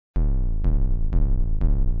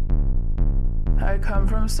I come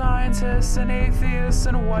from scientists and atheists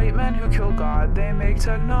and white men who kill God. They make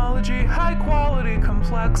technology high quality,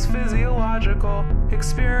 complex, physiological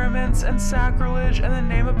experiments and sacrilege in the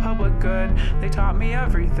name of public good. They taught me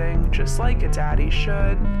everything, just like a daddy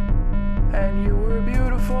should. And you were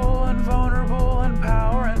beautiful and vulnerable and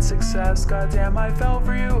power and success. Goddamn, I fell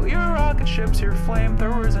for you. Your rocket ships, your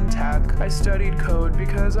flamethrowers and tech. I studied code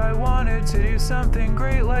because I wanted to do something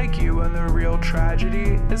great like you. And the real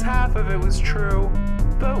tragedy is half of it was true.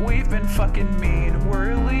 But we've been fucking mean. We're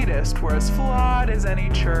elitist. We're as flawed as any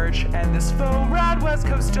church. And this faux rad West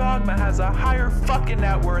Coast dogma has a higher fucking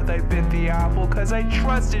net worth. I bit the apple cause I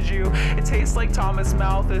trusted you. It tastes like Thomas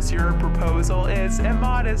Malthus. Your proposal is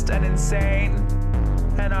immodest and insane.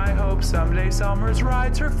 And I hope someday Summers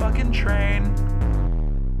rides her fucking train.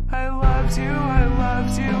 I loved you, I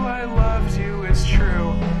loved you, I loved you, it's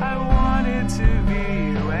true. I wanted to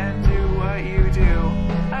be you and do what you do.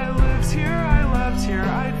 I lived here, I loved here,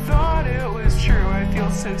 I thought it was true. I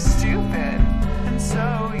feel so stupid and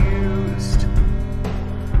so used.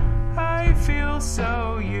 I feel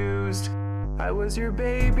so used. I was your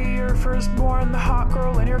baby, your firstborn, the hot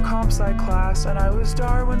girl in your comp sci class. And I was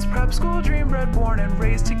Darwin's prep school dream, bred, born, and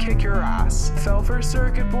raised to kick your ass. Fell for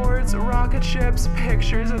circuit boards, rocket ships,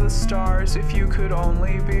 pictures of the stars. If you could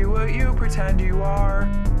only be what you pretend you are.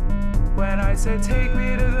 When I said take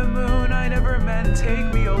me to the moon, I never meant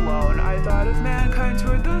take me alone. I thought if mankind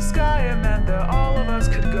toured the sky, it meant that all of us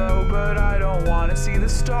could go. But I don't want to see the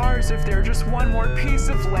stars if they're just one more piece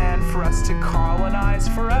of land for us to colonize,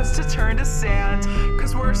 for us to turn to sand.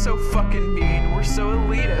 Cause we're so fucking mean, we're so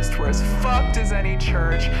elitist, we're as fucked as any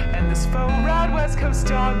church. And this faux rad West Coast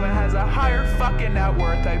dogma has a higher fucking net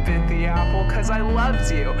worth. I bit the apple cause I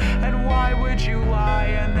loved you. And why would you lie?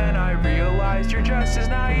 And then I realized you're just as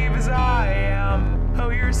naive as I am. Oh,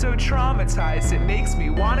 you're so traumatized, it makes me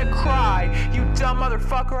wanna cry. You dumb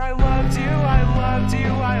motherfucker, I loved you, I loved you,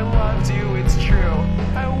 I loved you, it's true.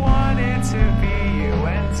 I wanted to be you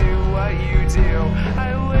and do what you do.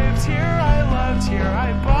 I lived here, I loved here,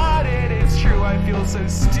 I bought it, it's true. I feel so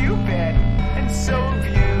stupid and so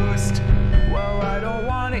abused. Well, I don't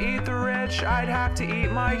wanna eat the rich, I'd have to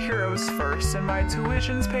eat my heroes first. And my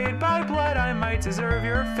tuition's paid by blood, I might deserve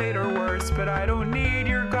your fate or worse. But I don't need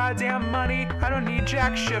your goddamn money, I don't need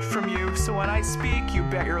jack shit from you. So when I speak, you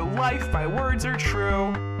bet your life my words are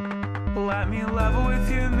true. Let me level with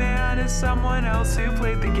you, man, as someone else who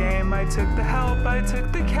played the game. I took the help, I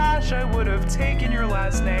took the cash, I would have taken your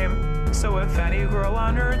last name. So if any girl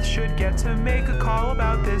on earth should get to make a call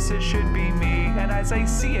about this, it should be me. And as I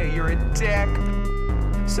see it, you're a dick.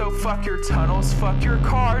 So fuck your tunnels, fuck your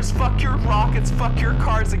cars, fuck your rockets, fuck your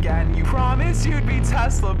cars again. You promised you'd be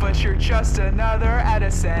Tesla, but you're just another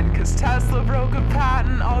Edison. Cause Tesla broke a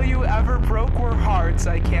patent, all you ever broke were hearts.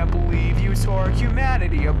 I can't believe you tore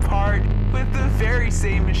humanity apart with the very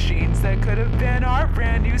same machines that could have been our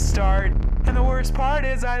brand new start. And the worst part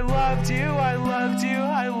is I loved you, I loved you,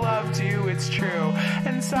 I loved you, it's true.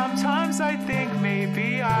 And sometimes I think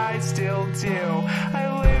maybe I still do.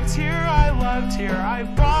 I lived here, I loved here, I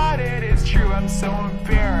bought it, it's true. I'm so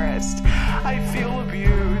embarrassed. I feel